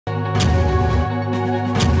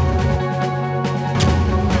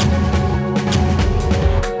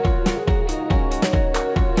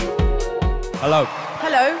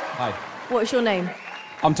Hello. Hi. What's your name?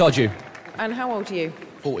 I'm Toju. And how old are you?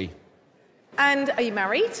 40. And are you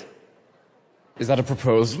married? Is that a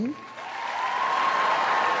proposal?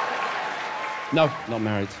 No, not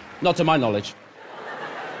married. Not to my knowledge.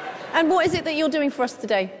 And what is it that you're doing for us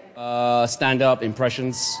today? Stand-up,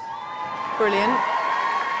 impressions. Brilliant.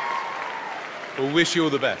 We'll wish you all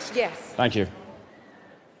the best. Yes. Thank you.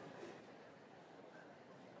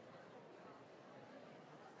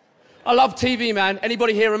 I love TV, man.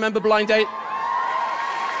 Anybody here remember Blind Date?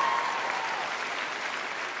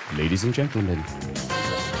 Ladies and gentlemen,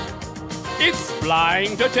 it's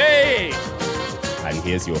Blind Date! And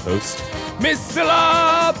here's your host, Miss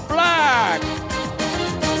Cilla Black!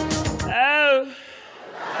 Oh.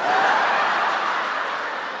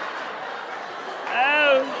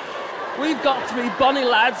 Oh. We've got three bonny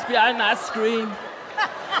lads behind that screen.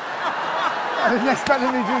 I didn't expect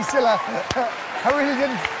him to do Cilla. I really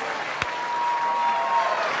didn't.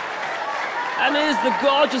 And here's the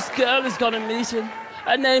gorgeous girl who's gonna meet him.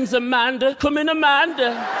 Her name's Amanda. Come in,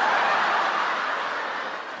 Amanda.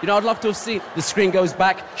 You know, I'd love to have seen. The screen goes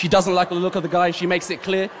back. She doesn't like the look of the guy. She makes it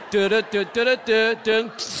clear.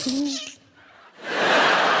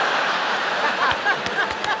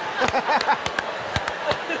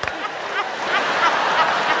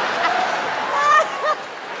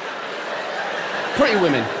 Pretty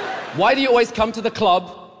women, why do you always come to the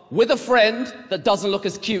club with a friend that doesn't look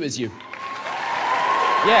as cute as you?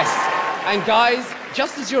 Yes, and guys,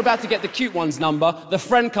 just as you're about to get the cute one's number, the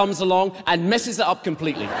friend comes along and messes it up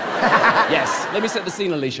completely. Yes, let me set the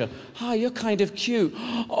scene, Alicia. Hi, you're kind of cute.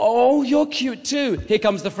 Oh, you're cute too. Here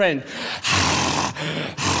comes the friend. Who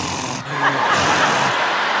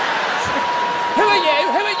are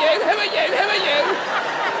you? Who are you? Who are you? Who are you?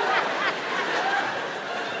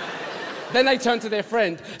 Then they turn to their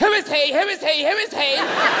friend. Who is he? Who is he? Who is he? Then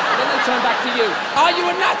they turn back to you. Are you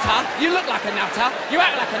a nutter? You look like a nutter. You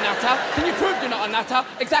act like a nutter. Can you prove you're not a nutter?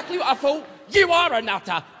 Exactly what I thought. You are a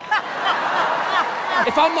nutter.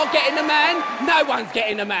 If I'm not getting a man, no one's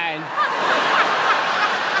getting a man.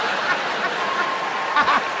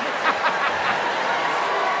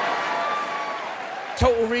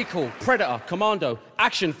 Total Recall, Predator, Commando,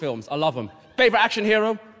 action films. I love them. Favorite action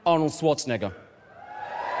hero? Arnold Schwarzenegger.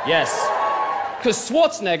 Yes. Because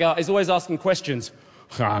Schwarzenegger is always asking questions.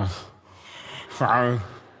 What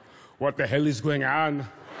the hell is going on?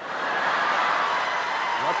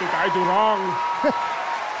 What did I do wrong?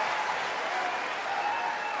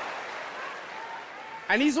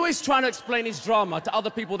 And he's always trying to explain his drama to other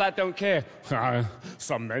people that don't care.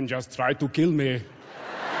 Some men just tried to kill me.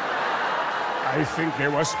 I think they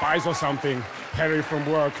were spies or something. Harry from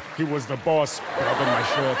work, he was the boss. Blood on my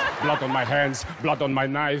shirt, blood on my hands, blood on my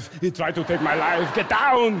knife. He tried to take my life. Get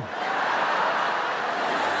down!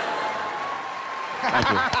 Thank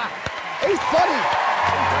you. He's funny.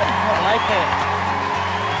 I like it.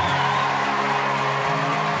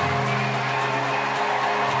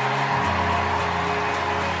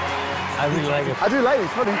 I really like it. I do like it.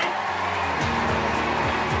 It's funny.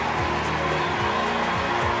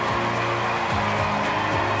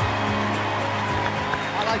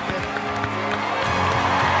 I like it.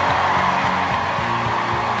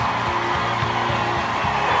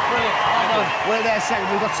 Brilliant. Well done. Wait there a second.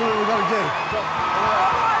 We've got something we've got to do.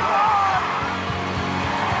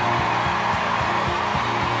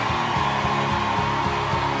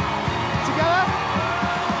 Together.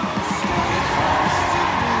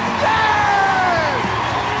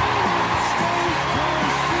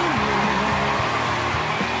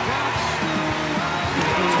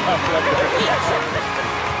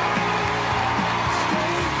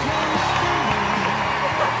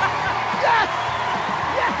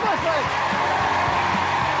 Yes, my friend!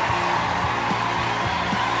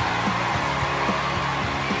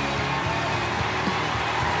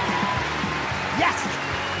 Yes!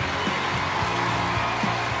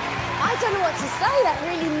 I don't know what to say. That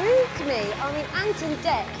really moved me. I mean, Anton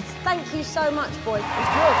DEC'S, thank you so much, boy. He's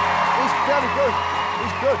good. He's very good.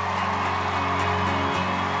 He's good.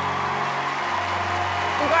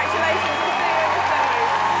 Congratulations. We'll see you in the demo.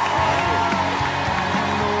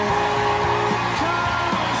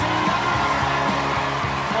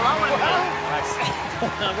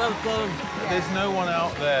 Well done. There's no one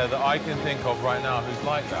out there that I can think of right now who's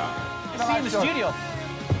like that. See you in the studio.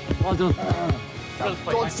 Well done.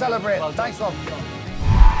 Go and celebrate. Thanks, love.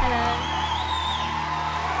 Hello.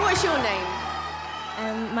 What's your name?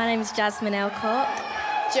 My name is Jasmine Elcock.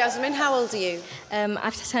 Jasmine, how old are you?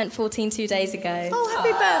 I've turned 14 2 days ago. Oh,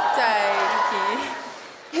 happy birthday. Thank you.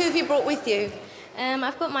 Who have you brought with you?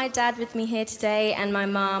 I've got my dad with me here today and my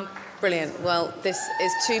mum. Brilliant. Well, this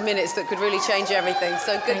is 2 minutes that could really change everything,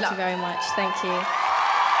 so good luck. Thank you very much. Thank you.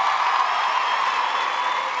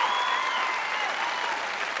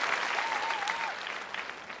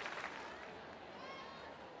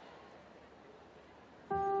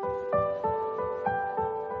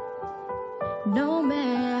 No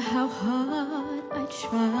matter how hard I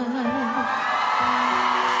try,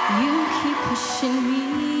 you keep pushing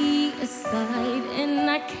me aside, and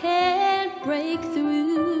I can't break through.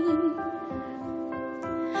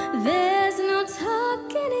 There's no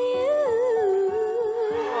talking to you.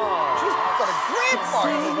 She's got a great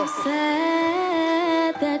So voice.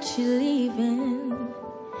 sad that you're leaving.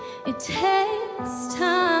 It takes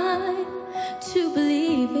time to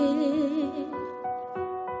believe it.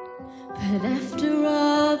 But after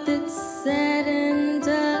all that's said and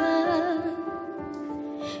done,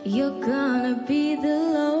 you're gonna be the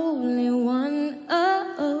lonely one.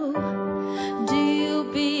 Oh, do you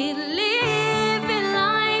believe in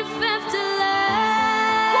life after life?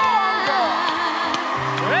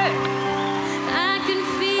 Great. I can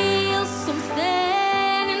feel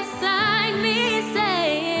something inside me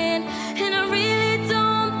saying, and I really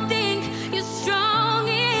don't think you're strong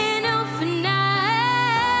enough for now.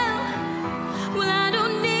 Well, I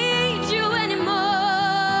don't need you anymore.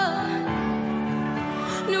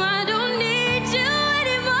 No, I don't need you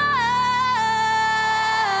anymore.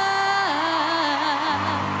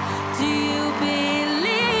 Do you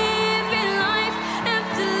believe in life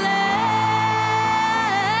after love?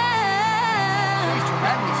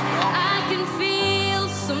 I can feel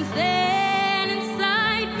something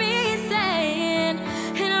inside me saying,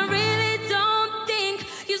 and I really don't think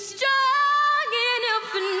you're strong enough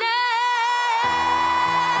for now.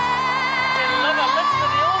 Love our lips to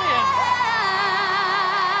the audience.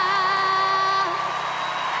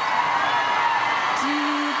 Do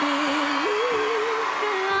you believe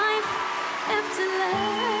in life after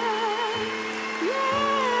love? Yeah.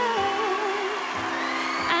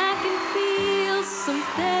 I can feel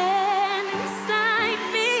something inside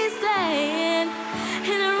me saying,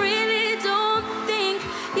 and I really don't think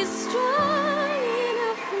you're strong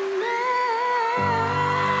enough for now.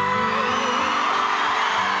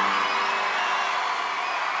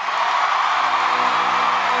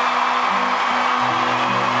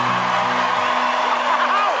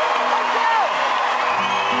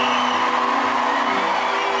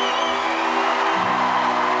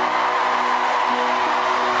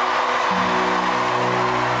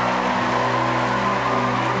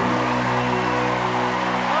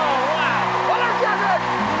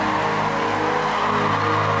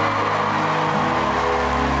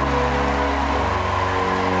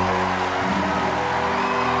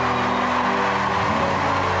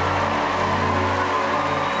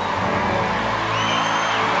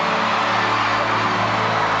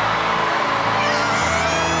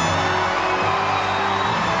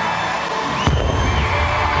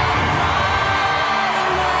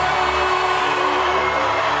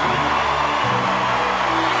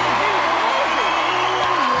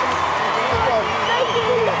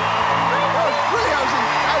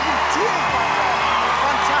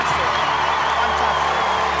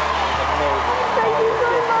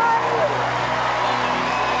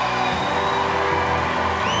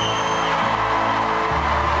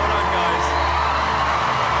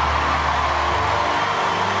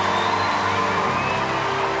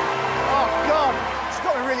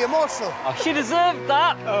 Emotional. She deserved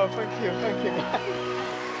that. Oh, thank you.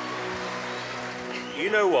 You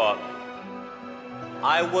know what?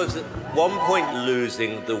 I was at one point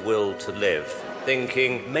losing the will to live,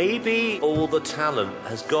 thinking maybe all the talent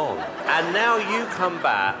has gone. And now you come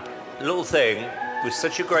back, little thing, with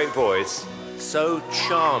such a great voice, so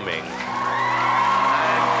charming.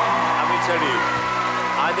 And let me tell you,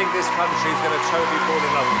 I think this country is going to totally fall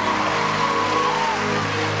in love with you.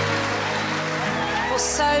 For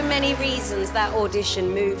so many reasons, that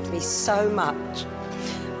audition moved me so much.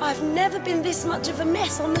 I've never been this much of a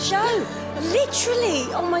mess on the show. Literally.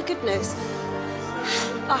 Oh, my goodness.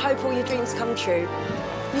 I hope all your dreams come true.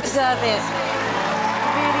 You deserve it.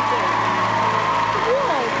 You really do.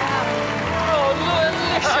 Whoa. Oh, look,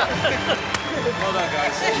 Alicia. Well done,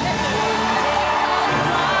 guys. Thank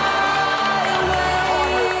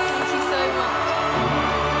you so much.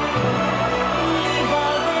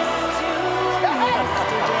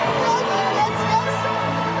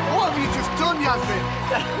 What have you just done, Yasmin?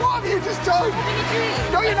 What have you just done?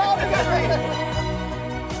 No, you're not.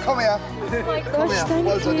 Come here. Oh my Come gosh, here. thank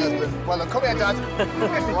Well done, you. Yasmin. Well done. Come here, Dad.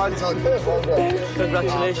 Well done.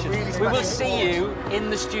 Congratulations. Really We will smashing see you in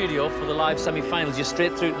the studio for the live semi-finals. You're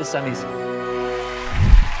straight through to the semis.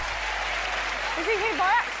 Is he here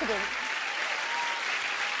by accident?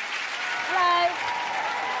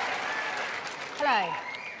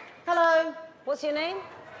 What's your name?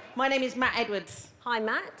 My name is Matt Edwards. Hi,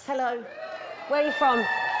 Matt. Hello. Where are you from? Where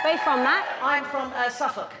are you from, Matt? I'm from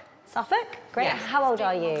Suffolk. Suffolk? Great. Yeah. How old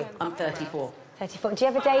are you? I'm 34. 34. Do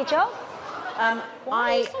you have a day job? Do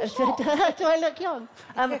I look young?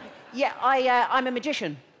 Yeah, I'm a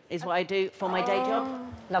magician, is what I do for my day job.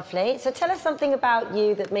 Lovely. So tell us something about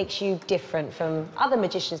you that makes you different from other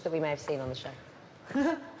magicians that we may have seen on the show.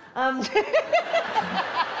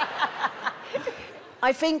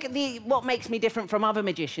 I think what makes me different from other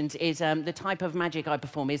magicians is the type of magic I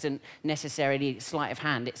perform isn't necessarily sleight of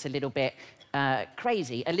hand. It's a little bit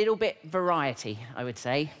crazy, a little bit variety, I would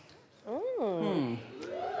say.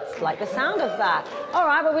 It's like the sound of that. All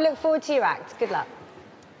right, well, we look forward to your act. Good luck.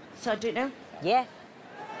 So I do it now? Yeah.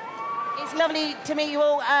 It's lovely to meet you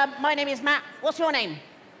all. My name is Matt. What's your name?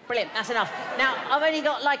 Brilliant, that's enough. Now, I've only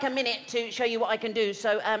got like a minute to show you what I can do.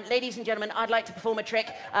 So, ladies and gentlemen, I'd like to perform a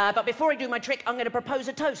trick. But before I do my trick, I'm going to propose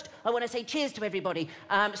a toast. I want to say cheers to everybody.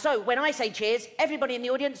 So, when I say cheers, everybody in the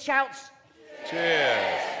audience shouts...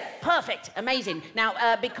 Cheers. Perfect, amazing.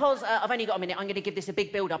 Now, because I've only got a minute, I'm going to give this a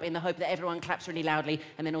big build-up in the hope that everyone claps really loudly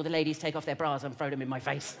and then all the ladies take off their bras and throw them in my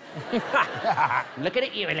face. Looking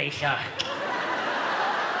at you, Alicia.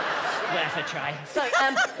 Worth a try. So,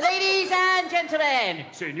 ladies and gentlemen.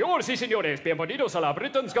 Señoras y señores, bienvenidos a la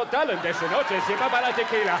Britain's Got Talent. Esta noche se va para la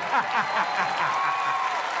tequila.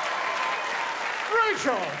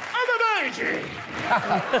 Rachel and the Daisy.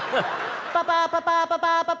 Ba ba ba ba ba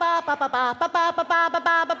ba ba ba ba ba ba ba ba ba ba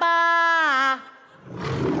ba ba ba.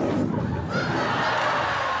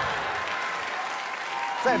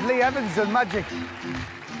 So if Lee Evans done magic.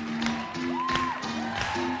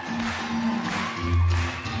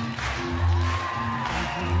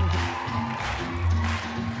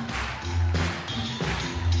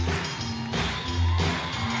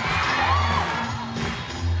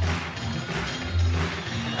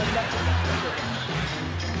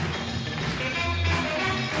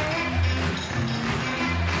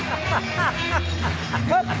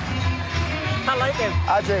 I like him.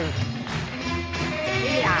 I do.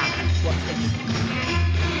 Yeah. What's this?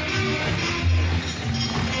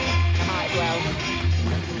 Might as well.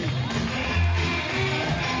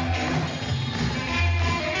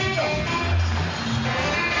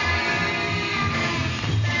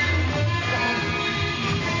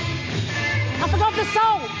 I forgot the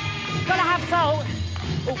salt. Gotta have salt.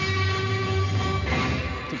 Oh.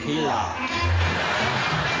 Tequila.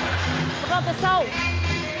 Forgot the salt.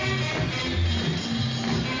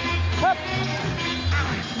 Whoop.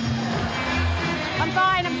 I'm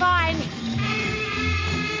fine, I'm fine.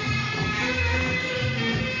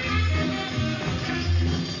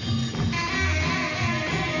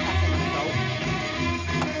 That's enough salt.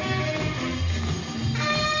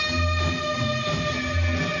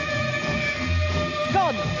 It's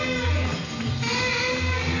gone.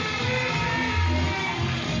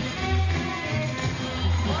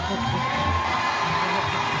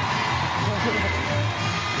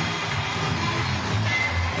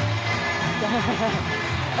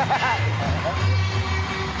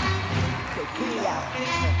 Tequila.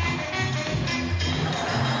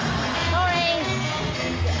 Sorry.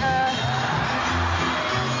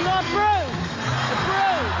 You got a brew. A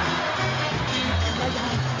brew.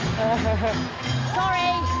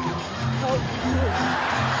 Sorry. Oh,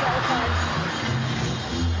 that's fine.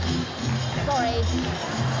 Sorry.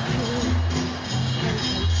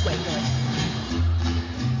 Wait, no.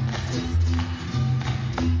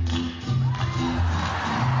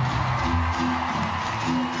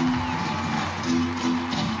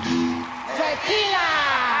 Tequila!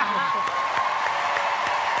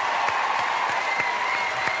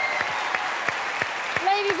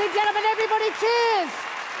 Ladies and gentlemen, everybody cheers!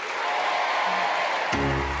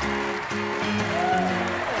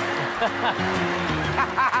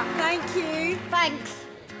 Thank you. Thanks.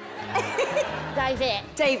 That is it.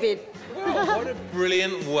 David. What a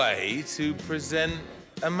brilliant way to present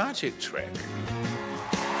a magic trick.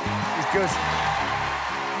 It's good.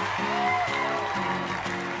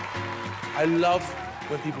 I love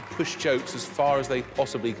when people push jokes as far as they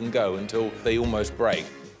possibly can go until they almost break.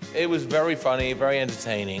 It was very funny, very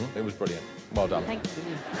entertaining. It was brilliant. Well done. Thank you.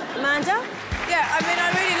 Amanda? Yeah, I mean,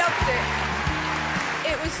 I really loved it.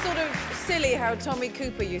 It was sort of silly how Tommy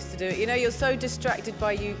Cooper used to do it. You know, you're so distracted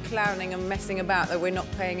by you clowning and messing about that we're not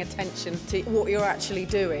paying attention to what you're actually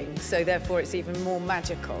doing, so therefore it's even more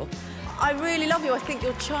magical. I really love you. I think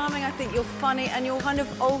you're charming, I think you're funny, and you're kind of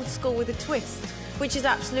old school with a twist, which is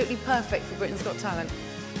absolutely perfect for Britain's Got Talent.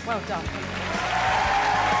 Well done.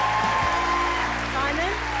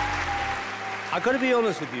 Simon? I've got to be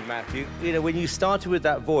honest with you, Matthew. You know, when you started with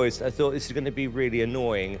that voice, I thought this is going to be really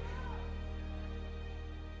annoying.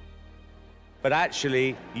 but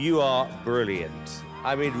actually, you are brilliant.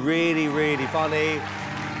 I mean, really, really funny.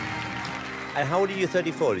 And how old are you?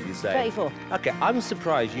 34, did you say? 34. Okay, I'm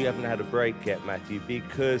surprised you haven't had a break yet, Matthew,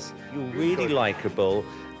 because you're really likeable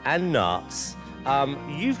and nuts.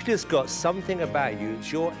 You've just got something about you.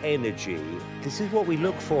 It's your energy. This is what we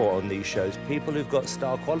look for on these shows, people who've got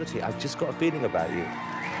star quality. I've just got a feeling about you.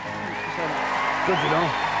 Good, you know.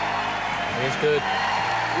 It's good.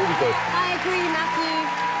 Really good. I agree, Matthew.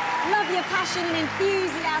 Love your passion and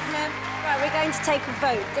enthusiasm. Right, we're going to take a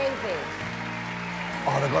vote. David.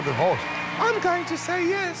 Oh, they've got the vote. I'm going to say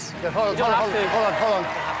yes. Yeah, hold on, You don't have to. hold on.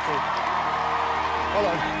 Hold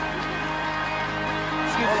on.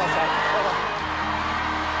 Excuse me. Hold on.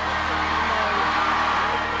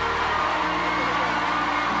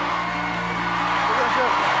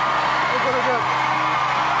 We're gonna do it.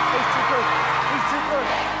 He's too good. He's too good.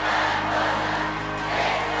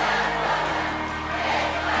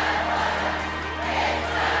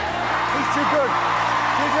 He's too good.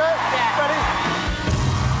 DJ, ready?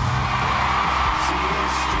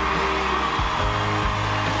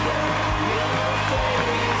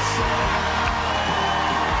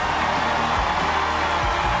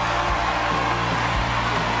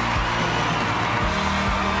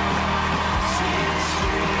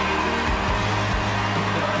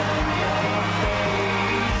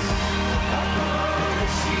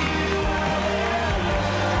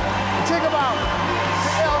 Take him out.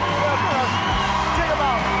 Take him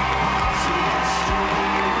out.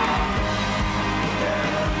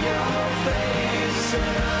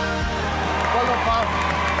 Well done, pal.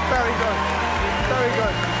 Very good. Very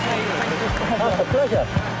good. That's a pleasure.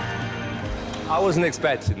 I wasn't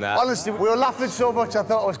expecting that. Honestly, we were laughing so much I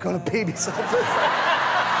thought I was going to pee myself.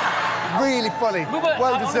 Really funny.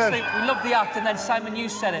 Well deserved. Honestly, we love the act, and then Simon, you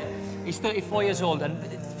said it. He's 34 years old, and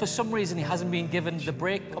for some reason he hasn't been given the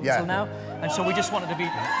break up until now, and so we just wanted to be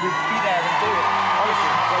there and do it. Honestly,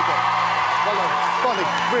 well done. Well done. Funny.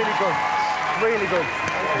 Really good. Really good.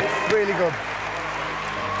 Really good.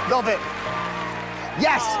 Love it.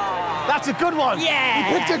 Yes! That's a good one. Yeah!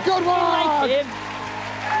 You picked a good one. I like him.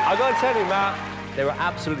 I got to tell you, Matt, they were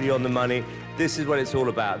absolutely on the money. This is what it's all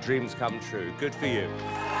about. Dreams come true. Good for you.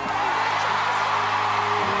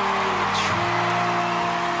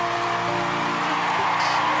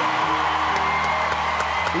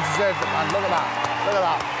 He deserves it, man. Look at that. Look at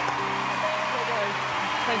that.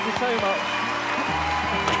 Thank you so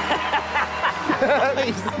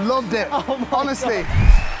much. Loved it. Oh honestly.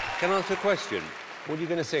 Can I ask a question? What are you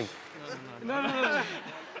going to sing? No.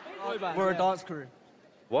 We're a dance crew.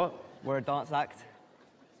 What? We're a dance act.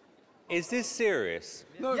 Is this serious?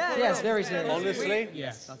 No, yes, very serious. Honestly?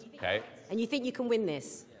 Yes. Okay. And you think you can win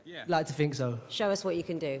this? Yeah. Like to think so. Show us what you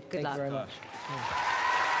can do. Good luck. Thank you very much.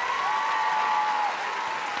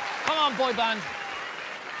 Come on, boy band.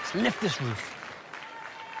 Let's lift this roof.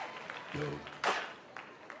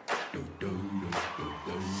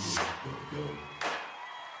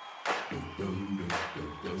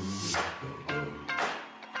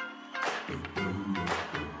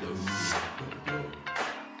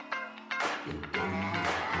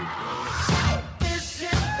 This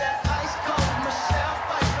is that ice cold Michelle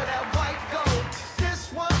fight for that white gold. This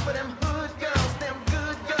one for them hood girls, them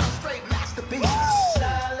good girls, straight masterpieces.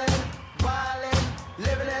 Stylin', wildin',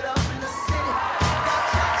 living it up in the city. Got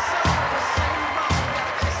chucks on the same wrong,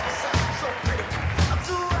 got ice for something so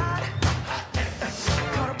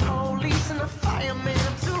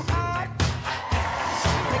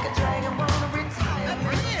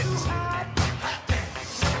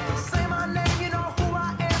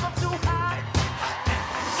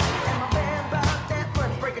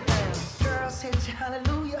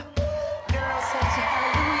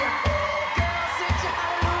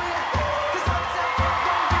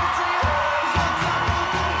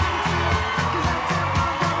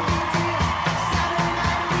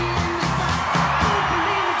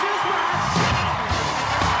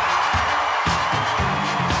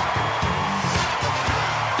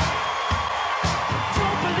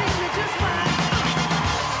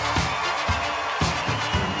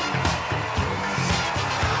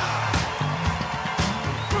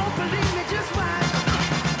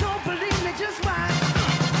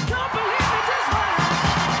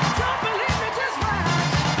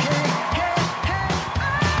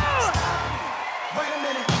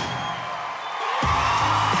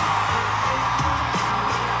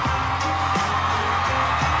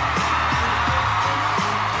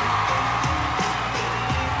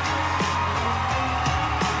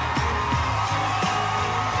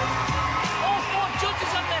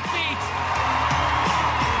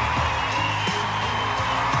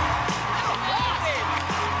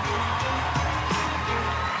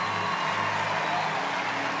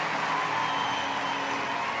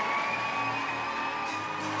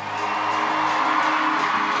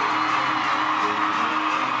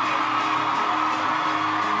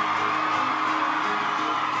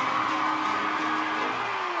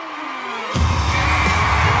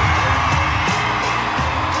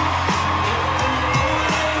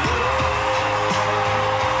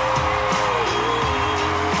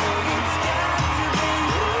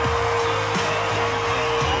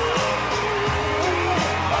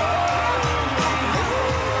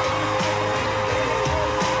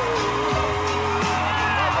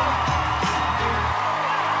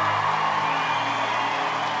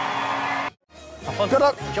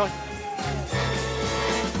Good luck. Enjoy.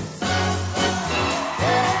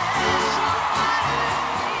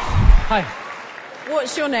 Hi,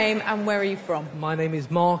 What's your name and where are you from? my name is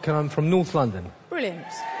Mark and I'm from North London. Brilliant.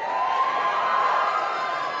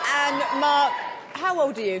 And Mark, how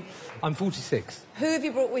old are you? I'm 46. Who have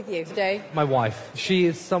you brought with you today? My wife, she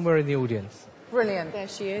is somewhere in the audience. Brilliant. There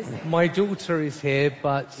she is. My daughter is here,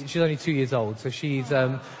 but she's only 2 years old, so she's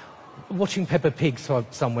watching Peppa Pig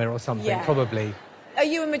somewhere or something, Yeah. probably. Are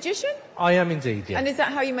you a magician? I am indeed, yeah. And is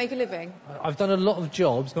that how you make a living? I've done a lot of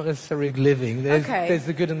jobs, not necessarily living. There's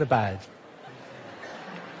the good and the bad.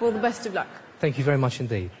 Well, the best of luck. Thank you very much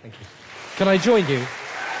indeed. Thank you. Can I join you?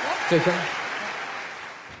 It's okay.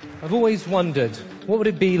 I've always wondered, what would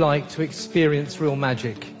it be like to experience real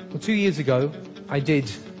magic? Well, 2 years ago, I did,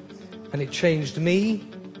 and it changed me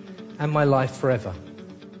and my life forever.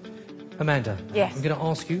 Amanda, Yes. I'm going to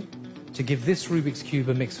ask you to give this Rubik's Cube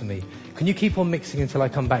a mix for me. Can you keep on mixing until I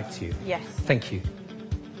come back to you? Yes. Thank you.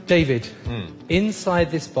 David,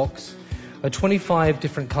 inside this box are 25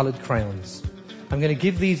 different coloured crayons. I'm going to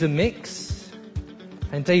give these a mix,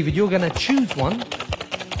 and David, you're going to choose one,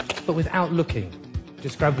 but without looking.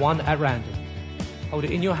 Just grab one at random. Hold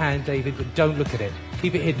it in your hand, David, but don't look at it.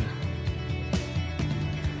 Keep it hidden.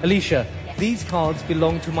 Alicia, these cards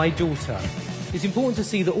belong to my daughter. It's important to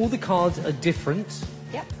see that all the cards are different.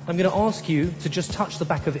 Yep. I'm going to ask you to just touch the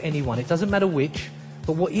back of any one. It doesn't matter which,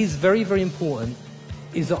 but what is very, very important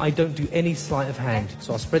is that I don't do any sleight of hand.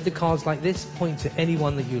 So I'll spread the cards like this, point to any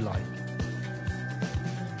one that you like.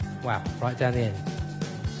 Wow, right down the end.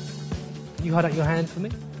 Can you hold out your hand for me?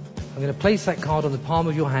 I'm going to place that card on the palm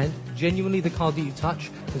of your hand, genuinely the card that you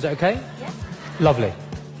touch. Is that okay? Yes. Lovely.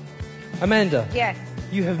 Amanda, Yes.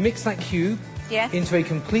 you have mixed that cube Yes. into a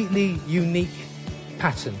completely unique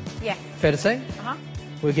pattern. Yes. Fair to say? Uh-huh.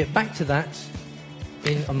 We'll get back to that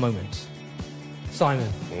in a moment. Simon,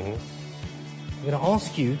 I'm going to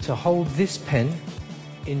ask you to hold this pen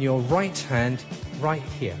in your right hand right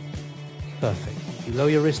here. Perfect. You lower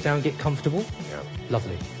your wrist down, get comfortable. Yeah.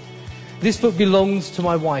 Lovely. This book belongs to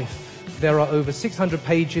my wife. There are over 600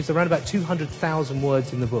 pages, around about 200,000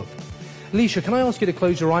 words in the book. Alicia, can I ask you to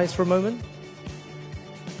close your eyes for a moment?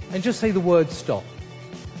 And just say the word stop.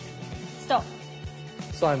 Stop.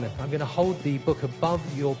 Simon, I'm going to hold the book above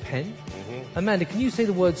your pen. Amanda, can you say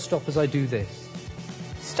the word stop as I do this?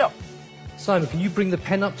 Stop. Simon, can you bring the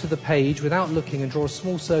pen up to the page without looking and draw a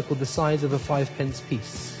small circle the size of a 5-pence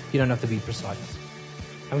piece? You don't have to be precise.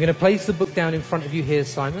 I'm going to place the book down in front of you here,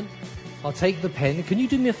 Simon. I'll take the pen. Can you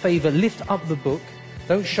do me a favour? Lift up the book.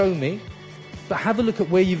 Don't show me, but have a look at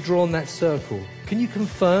where you've drawn that circle. Can you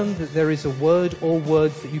confirm that there is a word or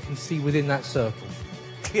words that you can see within that circle?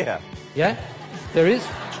 Yeah. Yeah? There is?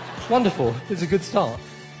 Wonderful. It's a good start.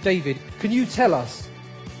 David, can you tell us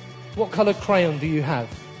what colour crayon do you have?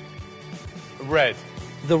 Red.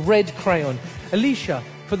 The red crayon. Alicia,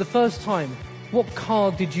 for the first time, what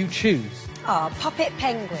card did you choose? Puppet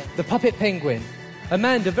penguin. The puppet penguin.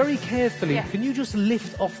 Amanda, very carefully, can you just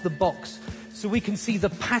lift off the box so we can see the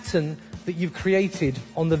pattern that you've created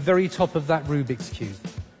on the very top of that Rubik's Cube?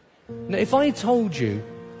 Now, if I told you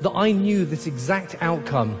that I knew this exact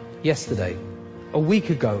outcome yesterday, a week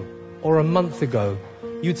ago, or a month ago,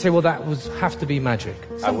 you'd say, well, that would have to be magic.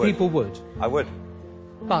 Some people would. I would.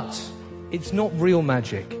 But it's not real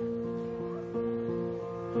magic.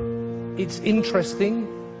 It's interesting,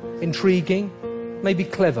 intriguing, maybe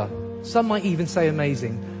clever. Some might even say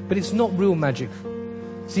amazing, but it's not real magic.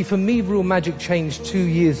 See, for me, real magic changed 2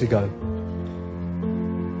 years ago.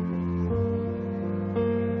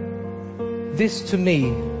 This, to me,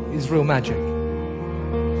 is real magic.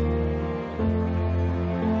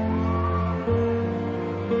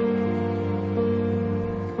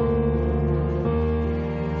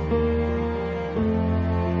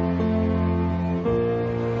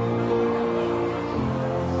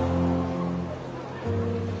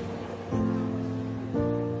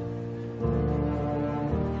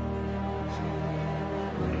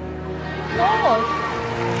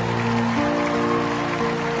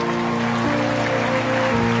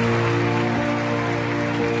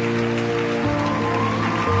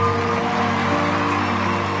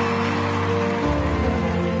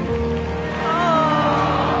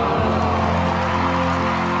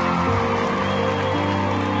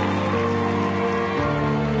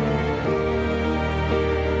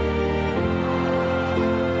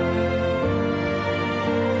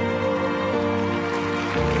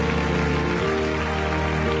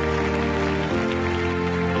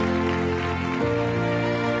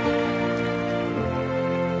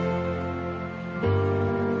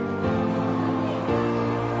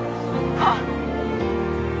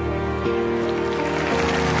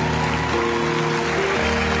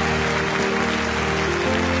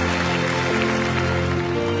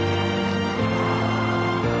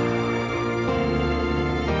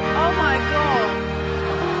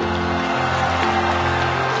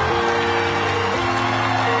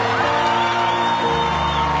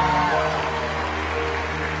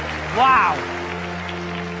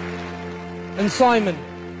 Simon,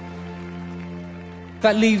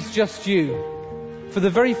 that leaves just you. For the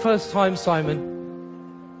very first time,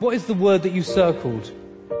 Simon, what is the word that you circled?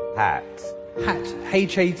 Hat. Hat.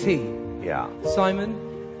 H-A-T. Yeah. Simon,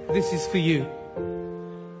 this is for you.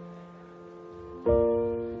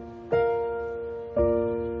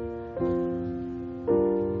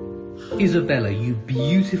 Isabella, you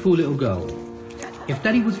beautiful little girl. If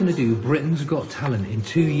Daddy was going to do Britain's Got Talent in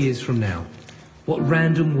 2 years from now, what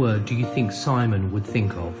random word do you think Simon would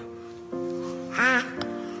think of? Hat.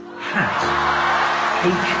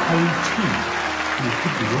 H-A-T. You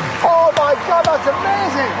could be right. Oh my God, that's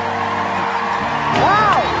amazing!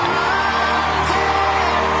 Wow!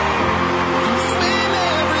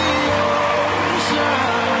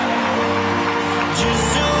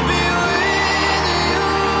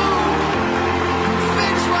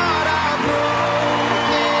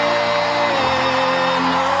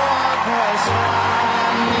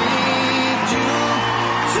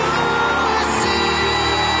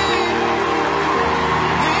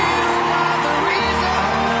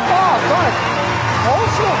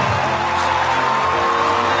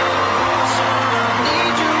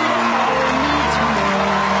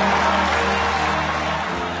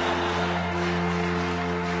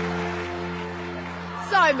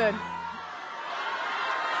 Simon.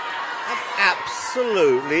 I'm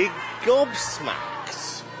absolutely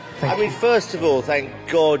gobsmacked. I mean, first of all, thank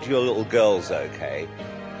God your little girl's okay.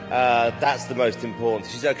 That's the most important.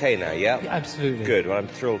 She's okay now, yeah? Yeah, absolutely. Good, well, I'm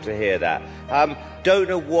thrilled to hear that. Don't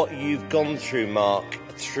know what you've gone through, Mark,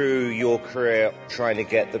 through your career trying to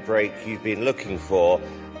get the break you've been looking for.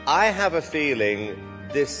 I have a feeling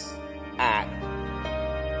this act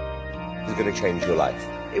is going to change your life.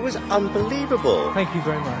 It was unbelievable. Thank you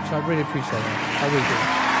very much. I really appreciate it. I really do.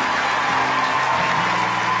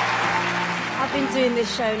 I've been doing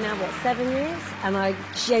this show now, what, 7 years? And I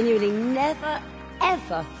genuinely never,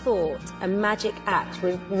 ever thought a magic act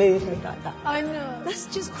would move me like that. I know. That's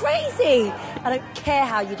just crazy. I don't care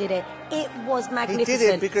how you did it. It was magnificent. He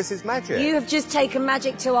did it because it's magic. You have just taken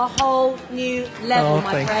magic to a whole new level,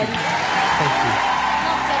 my friend. Thank you.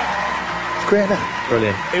 It's great, isn't it?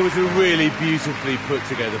 Brilliant. It was a really beautifully put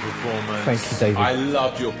together performance. Thank you, David. I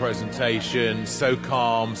loved your presentation. So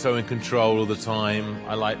calm, so in control all the time.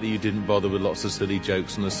 I like that you didn't bother with lots of silly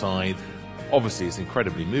jokes on the side. Obviously, it's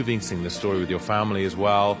incredibly moving, seeing the story with your family as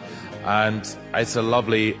well. And it's a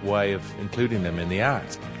lovely way of including them in the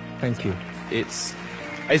act. Thank you. It's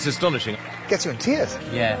astonishing. Gets you in tears.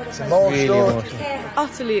 Yeah. It's emotional.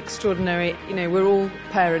 Utterly extraordinary. You know, we're all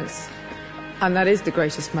parents, and that is the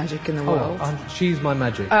greatest magic in the world. Oh, she's my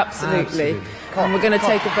magic. Absolutely. And we're going to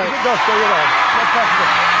take a vote. Just go your own. No pressure.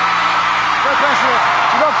 No pressure.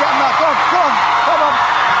 You're not getting that. Go on, go on. Come on.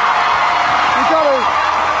 You got to.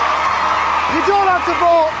 You don't have to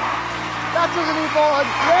vote. That doesn't need voting.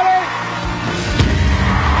 Ready?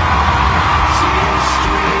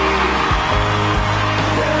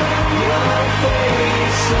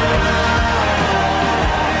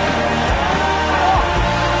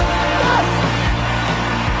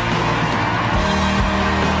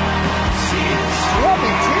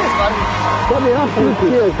 Got me absolute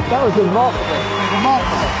tears. That was remarkable.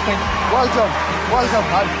 Remarkable. Well done. Well done,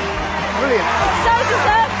 man. Brilliant. So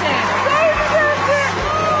deserved it. So deserved it.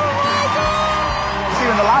 Oh my God. See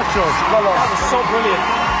you in the live shows. Well done. That was so brilliant.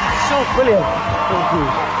 So brilliant. Thank you.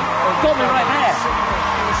 Got me right there.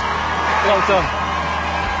 Well done.